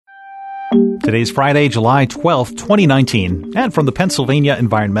Today's Friday, July 12th, 2019. And from the Pennsylvania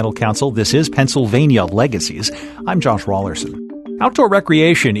Environmental Council, this is Pennsylvania Legacies. I'm Josh Rawlerson. Outdoor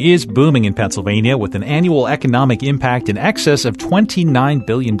recreation is booming in Pennsylvania with an annual economic impact in excess of $29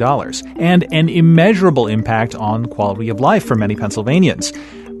 billion and an immeasurable impact on quality of life for many Pennsylvanians.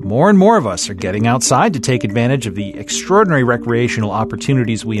 More and more of us are getting outside to take advantage of the extraordinary recreational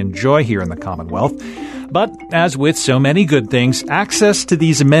opportunities we enjoy here in the Commonwealth. But as with so many good things, access to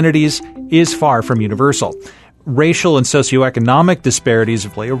these amenities is far from universal. Racial and socioeconomic disparities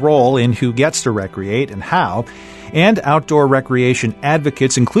play a role in who gets to recreate and how, and outdoor recreation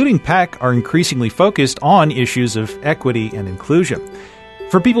advocates, including PEC, are increasingly focused on issues of equity and inclusion.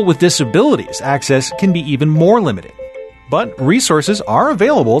 For people with disabilities, access can be even more limited. But resources are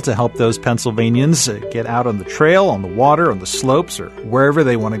available to help those Pennsylvanians get out on the trail, on the water, on the slopes, or wherever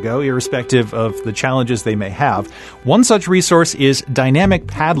they want to go, irrespective of the challenges they may have. One such resource is Dynamic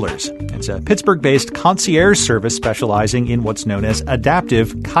Paddlers. It's a Pittsburgh-based concierge service specializing in what's known as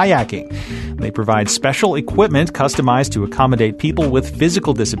adaptive kayaking. They provide special equipment customized to accommodate people with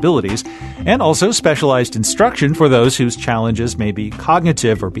physical disabilities, and also specialized instruction for those whose challenges may be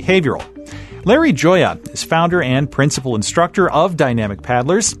cognitive or behavioral. Larry Gioia is founder and principal instructor of Dynamic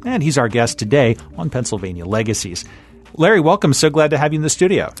Paddlers, and he's our guest today on Pennsylvania Legacies. Larry, welcome. So glad to have you in the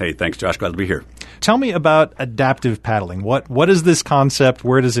studio. Hey, thanks, Josh. Glad to be here. Tell me about adaptive paddling. What is this concept?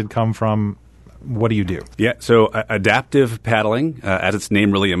 Where does it come from? What do you do? Yeah, so adaptive paddling, as its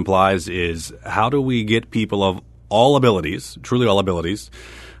name really implies, is how do we get people of all abilities, truly all abilities,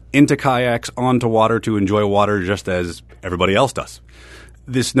 into kayaks, onto water to enjoy water just as everybody else does.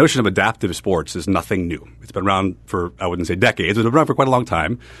 This notion of adaptive sports is nothing new. It's been around for, I wouldn't say decades, it's been around for quite a long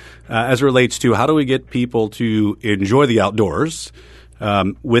time, as it relates to how do we get people to enjoy the outdoors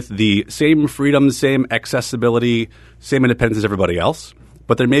with the same freedom, same accessibility, same independence as everybody else,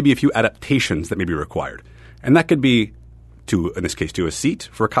 but there may be a few adaptations that may be required. And that could be to, in this case, to a seat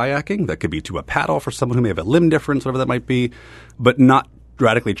for kayaking. That could be to a paddle for someone who may have a limb difference, whatever that might be, but not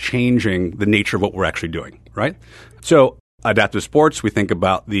radically changing the nature of what we're actually doing, right? So adaptive sports, we think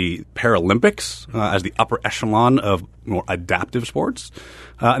about the Paralympics as the upper echelon of more adaptive sports.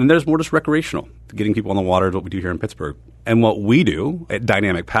 And there's more just recreational, getting people on the water is what we do here in Pittsburgh. And what we do at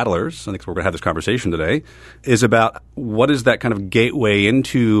Dynamic Paddlers, I think we're going to have this conversation today, is about what is that kind of gateway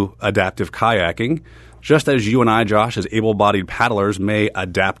into adaptive kayaking. Just as you and I, Josh, as able-bodied paddlers may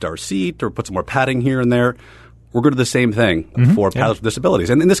adapt our seat or put some more padding here and there, we're going to do the same thing for paddlers with disabilities.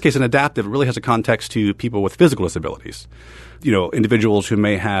 And in this case, an adaptive really has a context to people with physical disabilities. You know, individuals who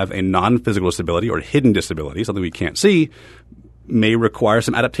may have a non-physical disability or a hidden disability, something we can't see, may require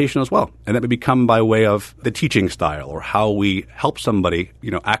some adaptation as well. And that may become by way of the teaching style or how we help somebody,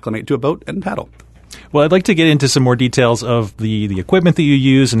 acclimate to a boat and paddle. Well, I'd like to get into some more details of the equipment that you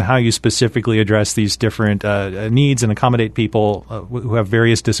use and how you specifically address these different needs and accommodate people who have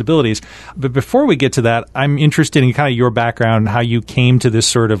various disabilities. But before we get to that, I'm interested in kind of your background, how you came to this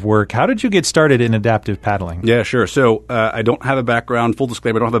sort of work. How did you get started in adaptive paddling? Yeah, sure. So I don't have a background, full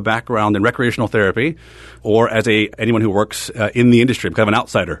disclaimer, I don't have a background in recreational therapy or as anyone who works in the industry. I'm kind of an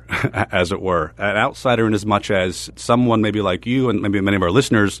outsider, as it were. An outsider in as much as someone maybe like you and maybe many of our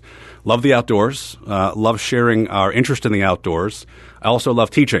listeners love the outdoors, love sharing our interest in the outdoors. I also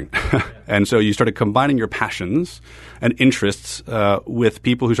love teaching. And so you started combining your passions and interests with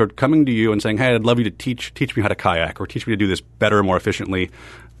people who started coming to you and saying, hey, I'd love you to teach me how to kayak or teach me to do this better, more efficiently,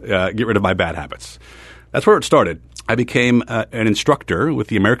 get rid of my bad habits. That's where it started. I became an instructor with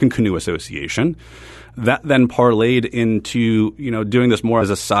the American Canoe Association. That then parlayed into, doing this more as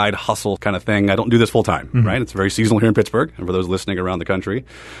a side hustle kind of thing. I don't do this full time, right? It's very seasonal here in Pittsburgh. And for those listening around the country,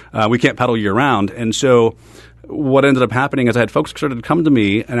 we can't paddle year round. And so what ended up happening is I had folks started to come to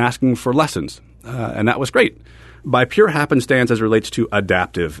me and asking for lessons. And that was great. By pure happenstance as it relates to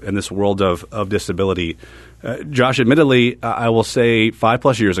adaptive in this world of disability, Josh, admittedly, I will say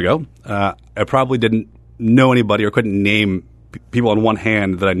 5+ years ago, I probably didn't know anybody or couldn't name people on one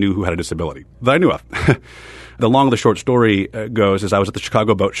hand that I knew who had a disability, that I knew of. The long and the short story goes is I was at the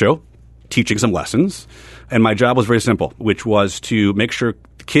Chicago Boat Show teaching some lessons, and my job was very simple, which was to make sure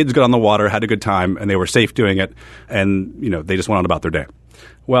the kids got on the water, had a good time, and they were safe doing it, and they just went on about their day.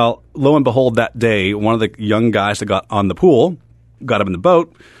 Well, lo and behold, that day, one of the young guys that got on the pool got up in the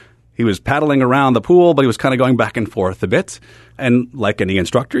boat. He was paddling around the pool, but he was kind of going back and forth a bit. And like any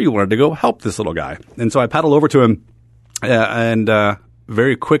instructor, you wanted to go help this little guy. And so I paddled over to him and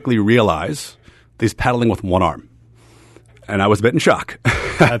very quickly realized that he's paddling with one arm. And I was a bit in shock.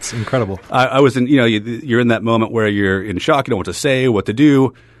 That's incredible. I was in, you're in that moment where you're in shock. You don't know what to say, what to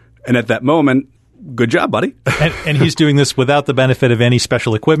do. And at that moment, good job, buddy. and he's doing this without the benefit of any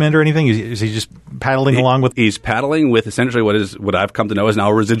special equipment or anything? Is he just paddling along with? He's paddling with essentially what I've come to know is now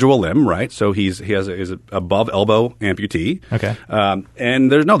a residual limb, right? So he has a above elbow amputee. Okay.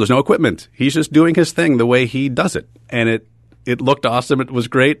 And there's no equipment. He's just doing his thing the way he does it. And it looked awesome. It was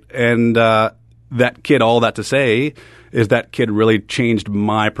great. And that kid, all that to say is that kid really changed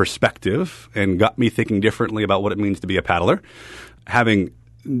my perspective and got me thinking differently about what it means to be a paddler. Having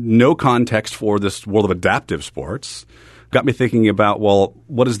no context for this world of adaptive sports got me thinking about, well,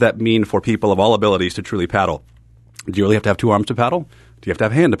 what does that mean for people of all abilities to truly paddle? Do you really have to have two arms to paddle? Do you have to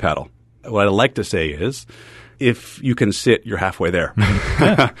have a hand to paddle? What I like to say is, if you can sit, you're halfway there.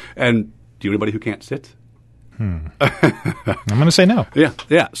 Yeah. And do you know anybody who can't sit? I'm going to say no.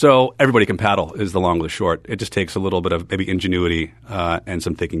 Yeah. So everybody can paddle is the long or the short. It just takes a little bit of maybe ingenuity and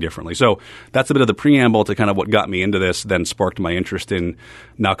some thinking differently. So that's a bit of the preamble to kind of what got me into this, then sparked my interest in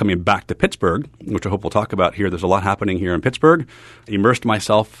now coming back to Pittsburgh, which I hope we'll talk about here. There's a lot happening here in Pittsburgh. Immersed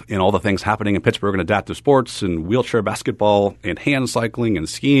myself in all the things happening in Pittsburgh in adaptive sports and wheelchair basketball and hand cycling and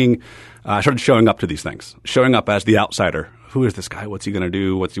skiing. I started showing up to these things, showing up as the outsider. Who is this guy? What's he going to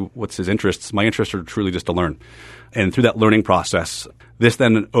do? What's his interests? My interests are truly just to learn. And through that learning process, this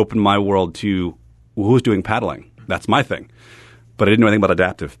then opened my world to who's doing paddling. That's my thing. But I didn't know anything about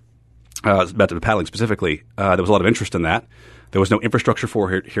adaptive paddling specifically. There was a lot of interest in that. There was no infrastructure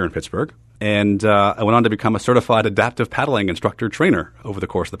for it here in Pittsburgh. And I went on to become a certified adaptive paddling instructor trainer over the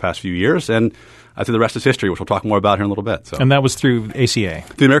course of the past few years. And I think the rest is history, which we'll talk more about here in a little bit. So. And that was through ACA?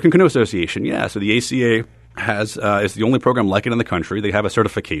 Through the American Canoe Association, yeah. So the ACA is the only program like it in the country. They have a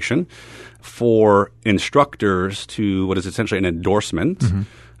certification for instructors to what is essentially an endorsement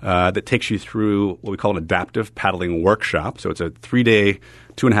that takes you through what we call an adaptive paddling workshop. So it's a 3-day,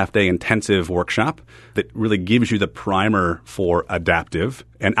 2.5-day intensive workshop that really gives you the primer for adaptive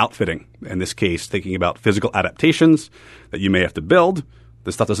and outfitting. In this case, thinking about physical adaptations that you may have to build.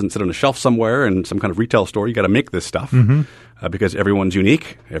 This stuff doesn't sit on a shelf somewhere in some kind of retail store. You got to make this stuff because everyone's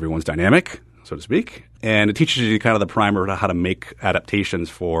unique, everyone's dynamic, so to speak. And it teaches you kind of the primer of how to make adaptations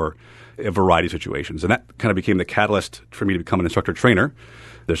for a variety of situations. And that kind of became the catalyst for me to become an instructor trainer.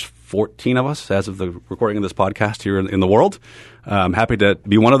 There's 14 of us as of the recording of this podcast here in the world. I'm happy to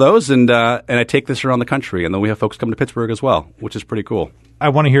be one of those, and I take this around the country. And then we have folks come to Pittsburgh as well, which is pretty cool. I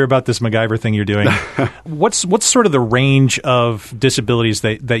want to hear about this MacGyver thing you're doing. What's sort of the range of disabilities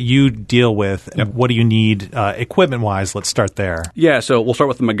that you deal with? Yep. What do you need equipment-wise? Let's start there. Yeah, so we'll start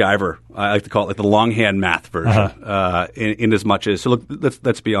with the MacGyver. I like to call it like the longhand math version. In as much as, so look,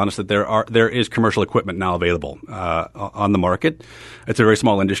 let's be honest that there is commercial equipment now available on the market. It's a very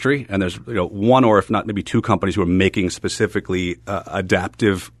small industry, and there's one or if not maybe two companies who are making specifically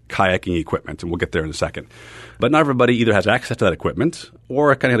adaptive kayaking equipment, and we'll get there in a second. But not everybody either has access to that equipment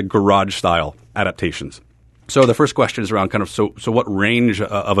or kind of had garage-style adaptations. So the first question is around kind of, so what range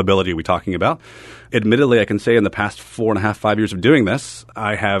of ability are we talking about? Admittedly, I can say in the past 4.5, 5 years of doing this,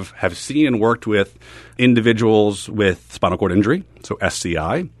 I have seen and worked with individuals with spinal cord injury, so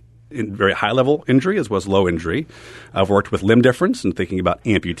SCI, in very high-level injury as well as low injury. I've worked with limb difference and thinking about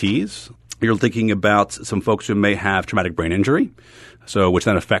amputees. You're thinking about some folks who may have traumatic brain injury, so which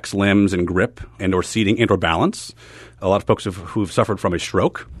then affects limbs and grip and or seating and or balance. A lot of folks who've suffered from a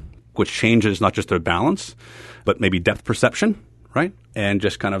stroke, which changes not just their balance, but maybe depth perception, right? And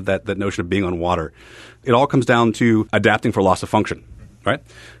just kind of that notion of being on water. It all comes down to adapting for loss of function, right?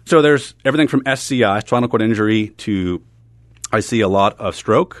 So there's everything from SCI, spinal cord injury, to I see a lot of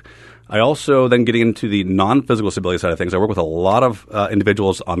stroke. I also then getting into the non-physical disability side of things. I work with a lot of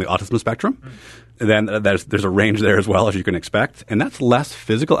individuals on the autism spectrum. And then there's a range there as well, as you can expect. And that's less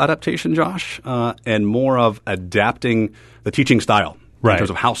physical adaptation, Josh, and more of adapting the teaching style. Right. In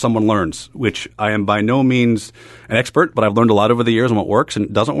terms of how someone learns, which I am by no means an expert, but I've learned a lot over the years on what works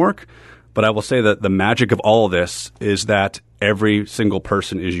and doesn't work. But I will say that the magic of all of this is that every single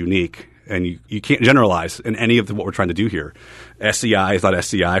person is unique. And you can't generalize in any of what we're trying to do here. SCI is not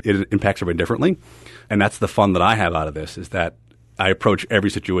SCI. It impacts everybody differently. And that's the fun that I have out of this, is that I approach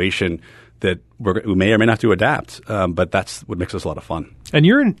every situation that we may or may not do adapt. But that's what makes us a lot of fun. And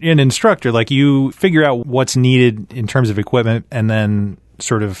you're an instructor. Like, you figure out what's needed in terms of equipment and then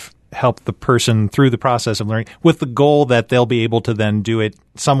sort of help the person through the process of learning with the goal that they'll be able to then do it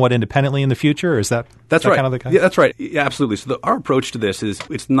somewhat independently in the future? Or is that's right. Kind of the case? Yeah, that's right. Yeah, absolutely. So our approach to this is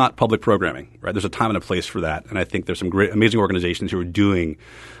it's not public programming, right? There's a time and a place for that. And I think there's some great, amazing organizations who are doing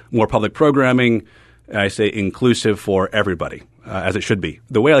more public programming, I say inclusive for everybody. as it should be.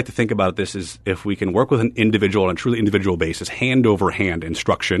 The way I like to think about this is if we can work with an individual on a truly individual basis, hand-over-hand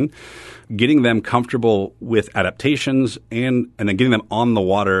instruction, getting them comfortable with adaptations and then getting them on the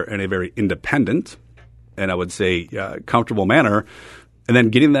water in a very independent and I would say comfortable manner, and then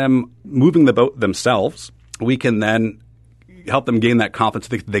getting them moving the boat themselves, we can then help them gain that confidence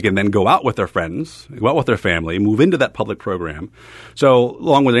that they can then go out with their friends, go out with their family, move into that public program. So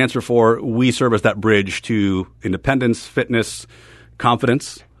along with the answer 4, we serve as that bridge to independence, fitness,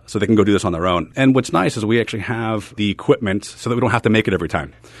 confidence, so they can go do this on their own. And what's nice is we actually have the equipment so that we don't have to make it every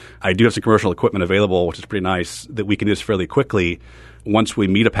time. I do have some commercial equipment available, which is pretty nice, that we can do this fairly quickly. Once we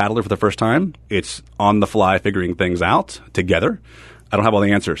meet a paddler for the first time, it's on the fly figuring things out together. I don't have all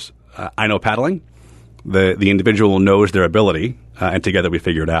the answers. I know paddling. The individual knows their ability, and together we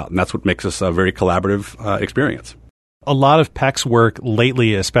figure it out. And that's what makes us a very collaborative experience. A lot of PEC's work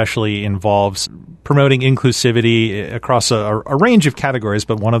lately especially involves promoting inclusivity across a range of categories,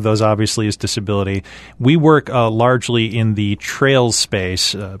 but one of those obviously is disability. We work largely in the trails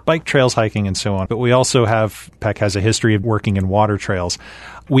space, bike trails, hiking, and so on. But we also PEC has a history of working in water trails.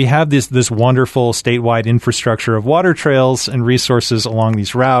 We have this wonderful statewide infrastructure of water trails and resources along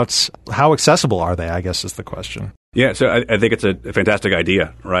these routes. How accessible are they, I guess is the question. Yeah, so I think it's a fantastic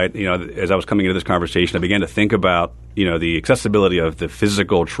idea, right? As I was coming into this conversation, I began to think about, the accessibility of the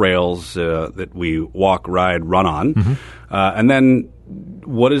physical trails that we walk, ride, run on. Mm-hmm. And then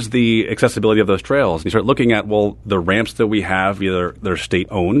what is the accessibility of those trails? And you start looking at, the ramps that we have, either they're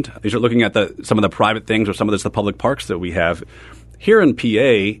state-owned. You start looking at some of the private things or some of the public parks that we have. Here in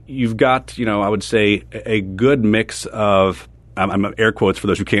PA, you've got, I would say, a good mix of I'm air quotes for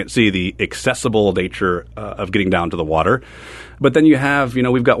those who can't see the accessible nature of getting down to the water. But then you have,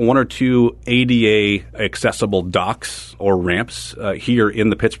 we've got 1 or 2 ADA accessible docks or ramps here in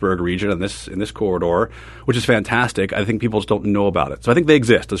the Pittsburgh region in this corridor, which is fantastic. I think people just don't know about it. So I think they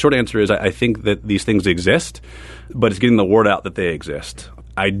exist. The short answer is I think that these things exist, but it's getting the word out that they exist.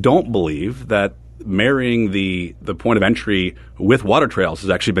 I don't believe that marrying the point of entry with water trails has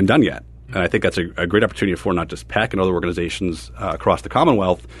actually been done yet. And I think that's a great opportunity for not just PEC and other organizations across the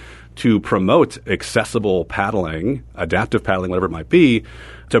Commonwealth to promote accessible paddling, adaptive paddling, whatever it might be,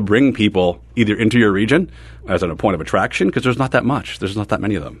 to bring people either into your region as a point of attraction, because there's not that much. There's not that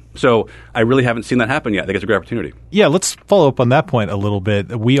many of them. So I really haven't seen that happen yet. I think it's a great opportunity. Yeah, let's follow up on that point a little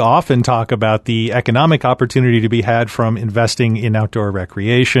bit. We often talk about the economic opportunity to be had from investing in outdoor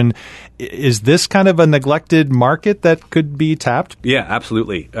recreation. Is this kind of a neglected market that could be tapped? Yeah,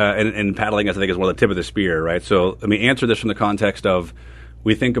 absolutely. And paddling, I think, is one of the tip of the spear, right? So let me answer this from the context of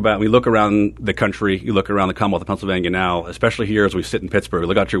we look around the country, you look around the Commonwealth of Pennsylvania now, especially here as we sit in Pittsburgh,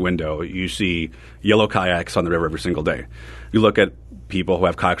 look out your window, you see yellow kayaks on the river every single day. You look at people who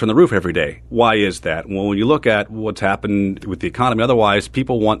have kayaks on the roof every day. Why is that? Well, when you look at what's happened with the economy, otherwise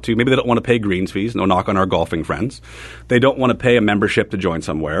people maybe they don't want to pay greens fees, no knock on our golfing friends. They don't want to pay a membership to join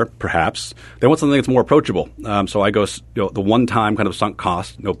somewhere, perhaps. They want something that's more approachable. So I go, the one-time kind of sunk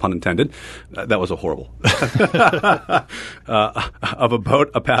cost, no pun intended, that was a horrible, of a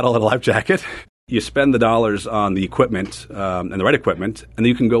boat, a paddle, and a life jacket. You spend the dollars on the equipment and the right equipment, and then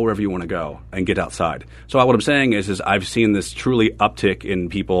you can go wherever you want to go and get outside. So what I'm saying is I've seen this truly uptick in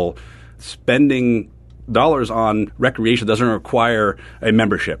people spending dollars on recreation that doesn't require a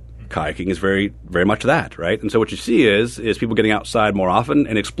membership. Kayaking is very, very much that, right? And so what you see is people getting outside more often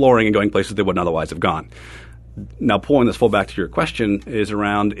and exploring and going places they wouldn't otherwise have gone. Now, pulling this full back to your question is there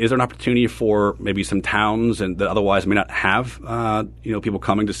an opportunity for maybe some towns and that otherwise may not have people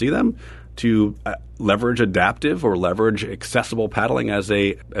coming to see them to leverage adaptive or leverage accessible paddling as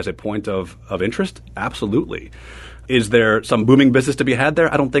a point of interest? Absolutely. Is there some booming business to be had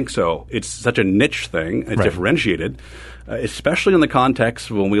there? I don't think so. It's such a niche thing. It's differentiated, especially in the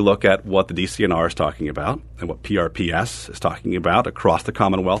context when we look at what the DCNR is talking about and what PRPS is talking about across the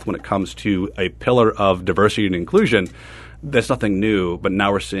Commonwealth when it comes to a pillar of diversity and inclusion. That's nothing new, but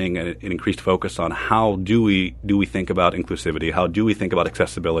now we're seeing an increased focus on how do we think about inclusivity? How do we think about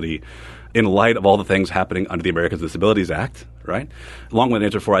accessibility in light of all the things happening under the Americans with Disabilities Act, right? Along with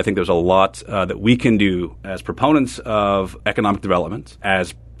answer 4, I think there's a lot that we can do as proponents of economic development,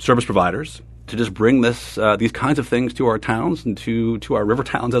 as service providers, to just bring these kinds of things to our towns and to our river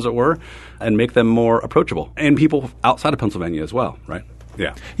towns, as it were, and make them more approachable. And people outside of Pennsylvania as well, right?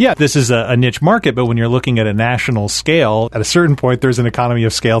 Yeah, this is a niche market, but when you're looking at a national scale, at a certain point, there's an economy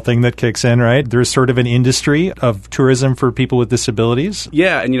of scale thing that kicks in, right? There's sort of an industry of tourism for people with disabilities.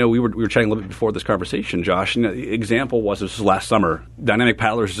 Yeah, and we were chatting a little bit before this conversation, Josh. And the example was this was last summer. Dynamic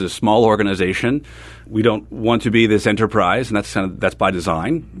Paddlers is a small organization. We don't want to be this enterprise, and that's by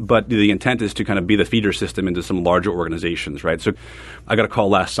design. But the intent is to kind of be the feeder system into some larger organizations, right? So I got a call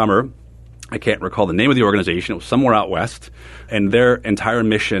last summer. I can't recall the name of the organization. It was somewhere out west. And their entire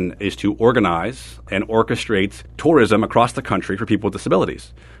mission is to organize and orchestrate tourism across the country for people with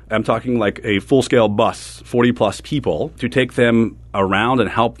disabilities. I'm talking like a full-scale bus, 40-plus people, to take them around and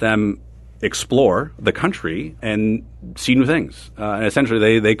help them explore the country and see new things. And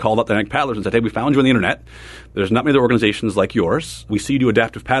essentially, they called up Dynamic Paddlers and said, hey, we found you on the internet. There's not many other organizations like yours. We see you do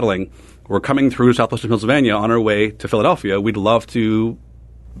adaptive paddling. We're coming through southwestern Pennsylvania on our way to Philadelphia. We'd love to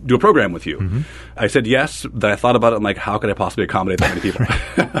do a program with you. Mm-hmm. I said yes. Then I thought about it. I'm like, how could I possibly accommodate that many people?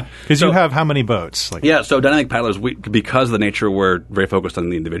 Because you have how many boats? So Dynamic Paddlers, because of the nature, we're very focused on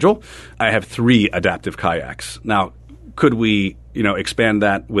the individual. I have 3 adaptive kayaks. Now, could we expand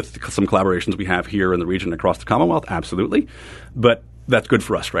that with some collaborations we have here in the region across the Commonwealth? Absolutely. But that's good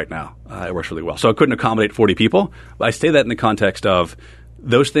for us right now. It works really well. So I couldn't accommodate 40 people. But I say that in the context of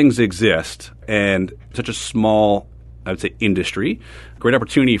those things exist, and such a small, I would say, industry. Great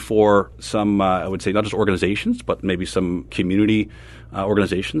opportunity for some, I would say, not just organizations, but maybe some community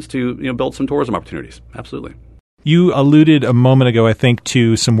organizations to build some tourism opportunities. Absolutely. You alluded a moment ago, I think,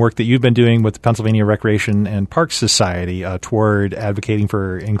 to some work that you've been doing with the Pennsylvania Recreation and Parks Society toward advocating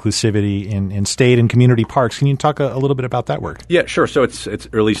for inclusivity in state and community parks. Can you talk a little bit about that work? Yeah, sure. So it's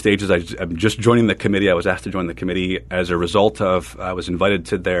early stages. I'm just joining the committee. I was asked to join the committee as a result of I was invited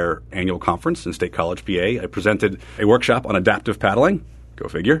to their annual conference in State College, PA. I presented a workshop on adaptive paddling. Go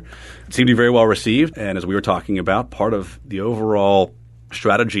figure. It seemed to be very well received. And as we were talking about, part of the overall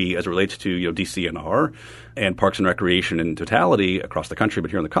strategy as it relates to DCNR and Parks and Recreation in totality across the country, but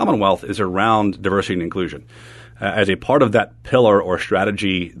here in the Commonwealth, is around diversity and inclusion. As a part of that pillar or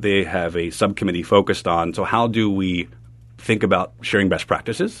strategy, they have a subcommittee focused on, so how do we think about sharing best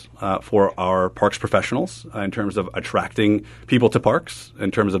practices for our parks professionals in terms of attracting people to parks,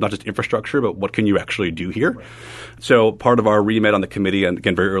 in terms of not just infrastructure, but what can you actually do here? Right. So part of our remit on the committee, and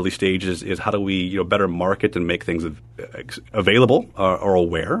again, very early stages, is how do we better market and make things available or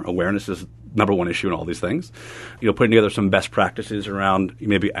aware. Awareness is number one issue in all these things. Putting together some best practices around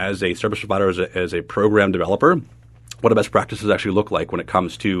maybe as a service provider, as a program developer, what do best practices actually look like when it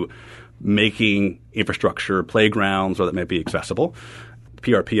comes to making infrastructure, playgrounds, or that may be accessible.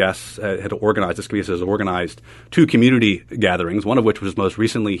 PRPS had organized, this committee has organized 2 community gatherings, one of which was most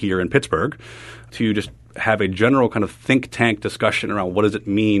recently here in Pittsburgh, to just have a general kind of think tank discussion around what does it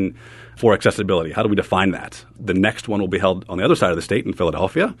mean for accessibility? How do we define that? The next one will be held on the other side of the state in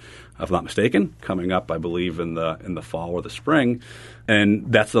Philadelphia, if I'm not mistaken, coming up, I believe, in the fall or the spring.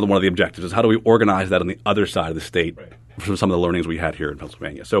 And that's another one of the objectives, is how do we organize that on the other side of the state? Right. From some of the learnings we had here in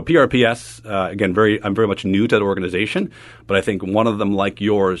Pennsylvania. So PRPS, again, I'm very much new to that organization, but I think one of them, like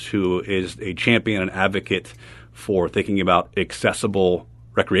yours, who is a champion and advocate for thinking about accessible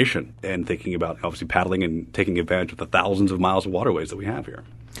recreation and thinking about obviously paddling and taking advantage of the thousands of miles of waterways that we have here.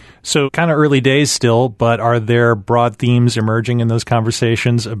 So kind of early days still, but are there broad themes emerging in those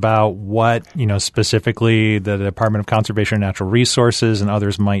conversations about what, specifically the Department of Conservation and Natural Resources and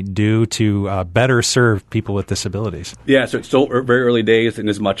others might do to better serve people with disabilities? Yeah, so it's still very early days, in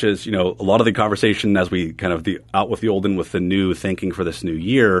as much as, a lot of the conversation as we kind of out with the old and with the new thinking for this new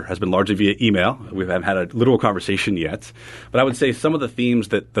year has been largely via email. We haven't had a literal conversation yet. But I would say some of the themes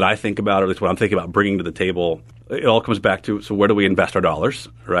that I think about, or at least what I'm thinking about bringing to the table, it all comes back to, so where do we invest our dollars,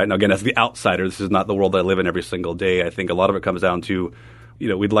 right? Now, again, as the outsider, this is not the world I live in every single day. I think a lot of it comes down to,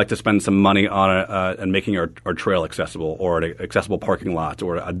 we'd like to spend some money on and making our trail accessible, or an accessible parking lot,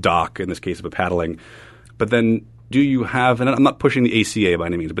 or a dock, in this case of a paddling. But then do you have, and I'm not pushing the ACA by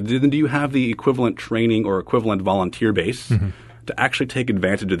any means, but then do you have the equivalent training or equivalent volunteer base to actually take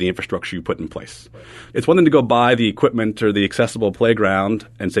advantage of the infrastructure you put in place? It's one thing to go buy the equipment or the accessible playground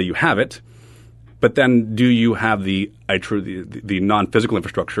and say you have it. But then do you have the non-physical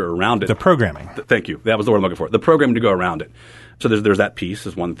infrastructure around it? The programming. Thank you. That was the word I'm looking for. The programming to go around it. So there's that piece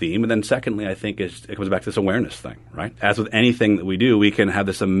as one theme. And then secondly, I think it comes back to this awareness thing, right? As with anything that we do, we can have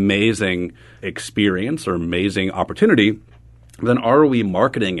this amazing experience or amazing opportunity. But then are we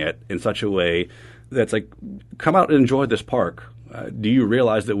marketing it in such a way that's like, come out and enjoy this park? Do you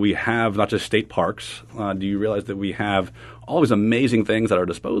realize that we have not just state parks? Do you realize that we have all these amazing things at our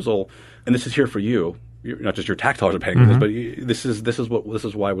disposal, and this is here for you? not just your tax dollars are paying for this, but this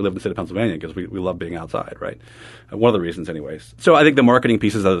is why we live in the state of Pennsylvania, because we love being outside, right? One of the reasons, anyways. So I think the marketing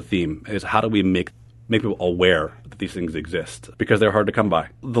pieces of the theme is how do we make people aware that these things exist, because they're hard to come by.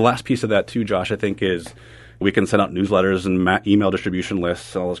 The last piece of that too, Josh, I think is we can send out newsletters and email distribution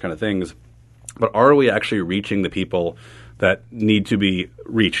lists and all those kind of things, but are we actually reaching the people that need to be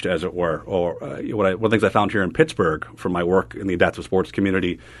reached, as it were? Or one of the things I found here in Pittsburgh from my work in the adaptive sports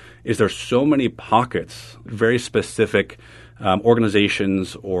community is there's so many pockets, very specific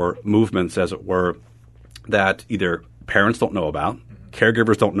organizations or movements, as it were, that either parents don't know about,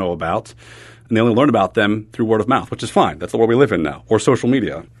 caregivers don't know about, and they only learn about them through word of mouth, which is fine. That's the world we live in now, or social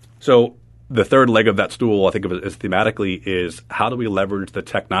media. So the third leg of that stool, I think of it as thematically, is how do we leverage the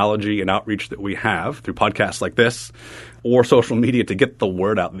technology and outreach that we have through podcasts like this or social media to get the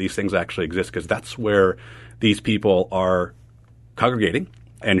word out that these things actually exist, because that's where these people are congregating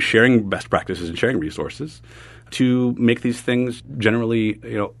and sharing best practices and sharing resources to make these things generally,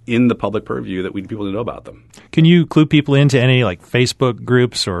 in the public purview that we need people to know about them. Can you clue people into any like Facebook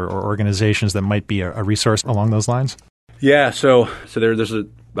groups or organizations that might be a resource along those lines? Yeah, so there's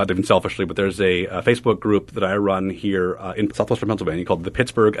not even selfishly, but there's a Facebook group that I run here in southwestern Pennsylvania called the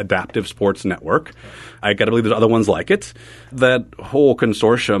Pittsburgh Adaptive Sports Network. I got to believe there's other ones like it. That whole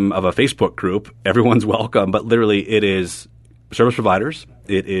consortium of a Facebook group, everyone's welcome, but literally it is service providers,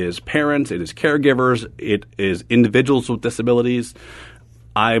 it is parents, it is caregivers, it is individuals with disabilities.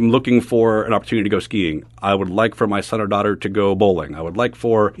 I'm looking for an opportunity to go skiing. I would like for my son or daughter to go bowling. I would like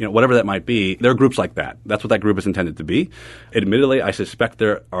for, whatever that might be. There are groups like that. That's what that group is intended to be. Admittedly, I suspect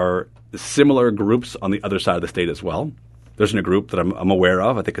there are similar groups on the other side of the state as well. There's a group that I'm aware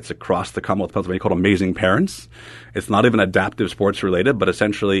of. I think it's across the Commonwealth of Pennsylvania called Amazing Parents. It's not even adaptive sports related, but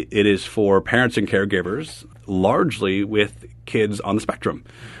essentially it is for parents and caregivers, largely with kids on the spectrum.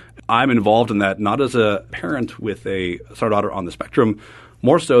 I'm involved in that not as a parent with a son or daughter on the spectrum,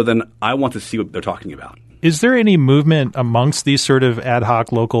 more so than I want to see what they're talking about. Is there any movement amongst these sort of ad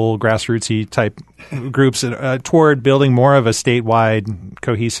hoc, local, grassrootsy type groups toward building more of a statewide,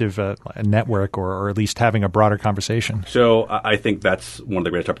 cohesive network, or at least having a broader conversation? So I think that's one of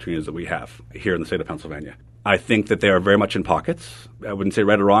the greatest opportunities that we have here in the state of Pennsylvania. I think that they are very much in pockets. I wouldn't say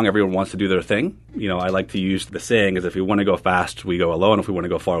right or wrong. Everyone wants to do their thing. I like to use the saying is if we want to go fast, we go alone. If we want to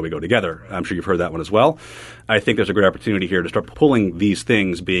go far, we go together. I'm sure you've heard that one as well. I think there's a great opportunity here to start pulling these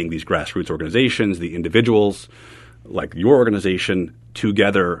things, being these grassroots organizations, the individuals like your organization,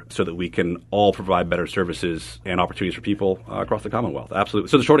 together so that we can all provide better services and opportunities for people across the Commonwealth. Absolutely.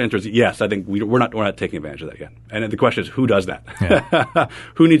 So the short answer is yes. I think we're not taking advantage of that yet. And the question is, who does that? Yeah.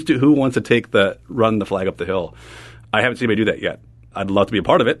 Who wants to run the flag up the hill? I haven't seen anybody do that yet. I'd love to be a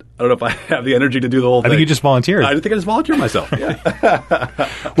part of it. I don't know if I have the energy to do the whole thing. I think you just volunteered. I think I just volunteered myself. Yeah.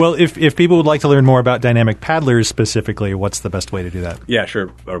 Well, if people would like to learn more about Dynamic Paddlers specifically, what's the best way to do that? Yeah, sure.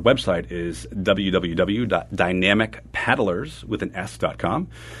 Our website is www.dynamicpaddlers.com.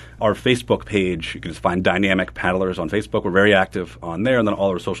 Our Facebook page, you can just find Dynamic Paddlers on Facebook. We're very active on there, and then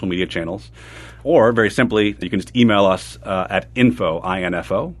all our social media channels. Or, very simply, you can just email us at info,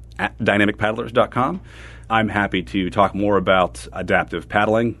 at dynamicpaddlers.com. I'm happy to talk more about adaptive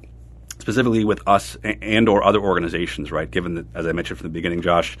paddling, specifically with us and or other organizations, right? Given that, as I mentioned from the beginning,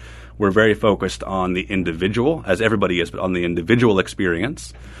 Josh, we're very focused on the individual, as everybody is, but on the individual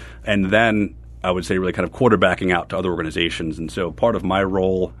experience. And then I would say really kind of quarterbacking out to other organizations. And so part of my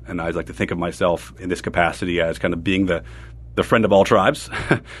role, and I like to think of myself in this capacity as kind of being the friend of all tribes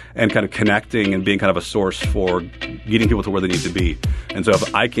and kind of connecting and being kind of a source for getting people to where they need to be. And so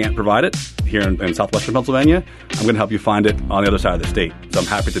if I can't provide it here in southwestern Pennsylvania, I'm going to help you find it on the other side of the state. So I'm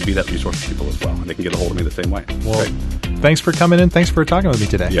happy to be that resource for people as well, and they can get a hold of me the same way. Well, thanks for coming in. Thanks for talking with me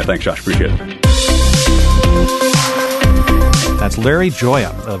today. Yeah, thanks, Josh. Appreciate it. That's Larry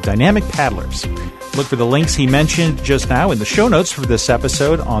Gioia of Dynamic Paddlers. Look for the links he mentioned just now in the show notes for this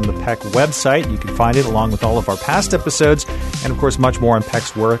episode on the PEC website. You can find it along with all of our past episodes and, of course, much more on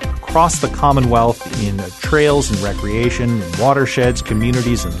PEC's work across the Commonwealth in trails and recreation, in watersheds,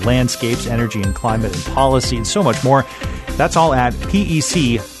 communities and landscapes, energy and climate and policy, and so much more. That's all at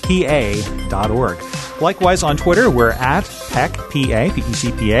pecpa.org. Likewise, on Twitter, we're at PECPA,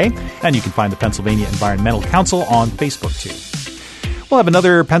 PECPA, and you can find the Pennsylvania Environmental Council on Facebook, too. We'll have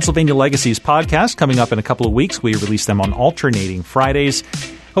another Pennsylvania Legacies podcast coming up in a couple of weeks. We release them on alternating Fridays.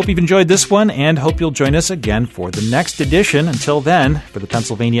 Hope you've enjoyed this one and hope you'll join us again for the next edition. Until then, for the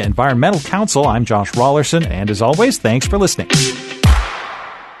Pennsylvania Environmental Council, I'm Josh Rollerson, and as always, thanks for listening.